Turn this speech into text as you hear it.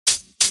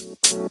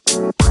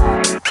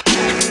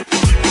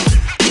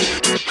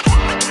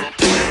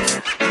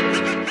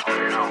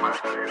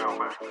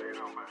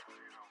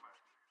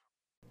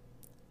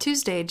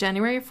Tuesday,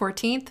 January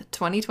 14th,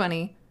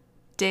 2020.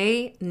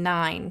 Day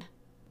 9.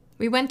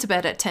 We went to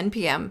bed at 10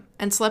 p.m.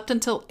 and slept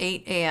until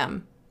 8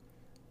 a.m.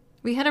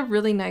 We had a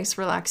really nice,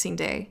 relaxing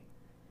day.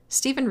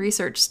 Stephen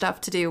researched stuff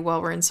to do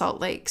while we're in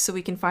Salt Lake so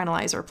we can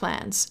finalize our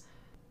plans.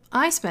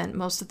 I spent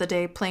most of the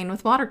day playing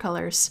with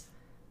watercolors.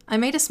 I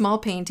made a small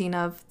painting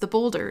of the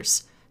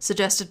boulders,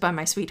 suggested by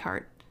my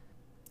sweetheart.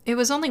 It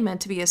was only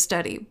meant to be a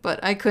study,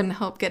 but I couldn't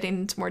help getting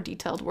into more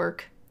detailed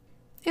work.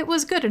 It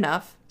was good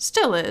enough,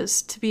 still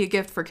is, to be a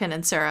gift for Ken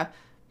and Sarah,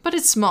 but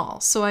it's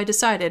small, so I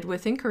decided,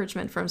 with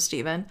encouragement from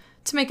Stephen,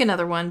 to make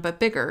another one but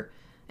bigger,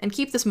 and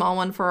keep the small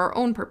one for our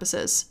own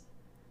purposes.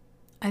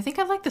 I think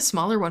I like the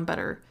smaller one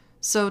better,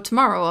 so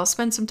tomorrow I'll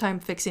spend some time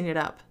fixing it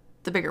up.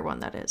 The bigger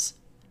one, that is.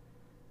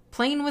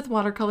 Playing with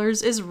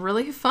watercolors is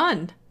really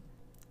fun.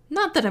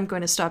 Not that I'm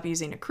going to stop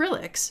using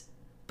acrylics,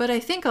 but I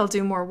think I'll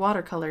do more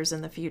watercolors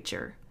in the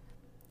future.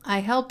 I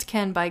helped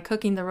Ken by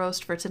cooking the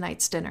roast for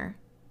tonight's dinner.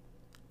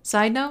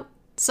 Side note,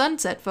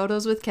 sunset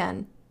photos with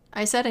Ken.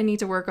 I said I need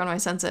to work on my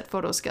sunset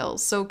photo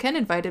skills, so Ken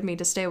invited me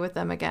to stay with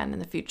them again in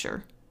the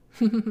future.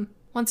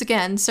 Once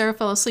again, Sarah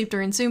fell asleep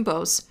during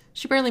Zumbos.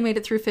 She barely made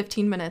it through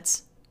 15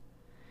 minutes.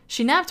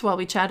 She napped while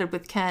we chatted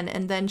with Ken,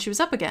 and then she was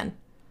up again.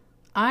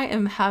 I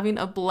am having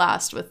a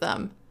blast with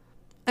them.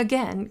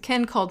 Again,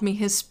 Ken called me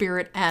his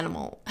spirit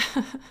animal.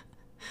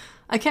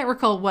 I can't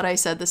recall what I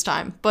said this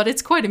time, but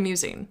it's quite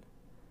amusing.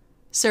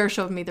 Sarah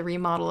showed me the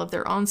remodel of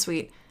their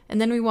ensuite, and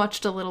then we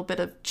watched a little bit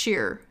of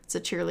Cheer. It's a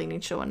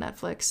cheerleading show on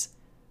Netflix.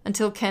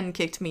 Until Ken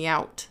kicked me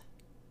out.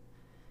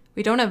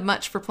 We don't have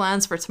much for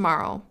plans for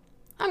tomorrow.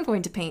 I'm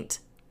going to paint.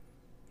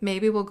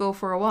 Maybe we'll go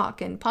for a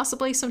walk and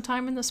possibly some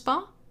time in the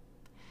spa?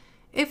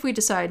 If we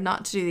decide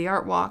not to do the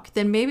art walk,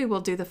 then maybe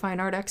we'll do the Fine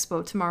Art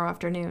Expo tomorrow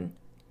afternoon.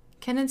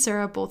 Ken and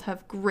Sarah both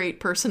have great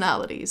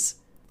personalities.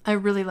 I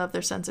really love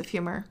their sense of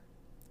humor.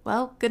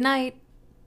 Well, good night.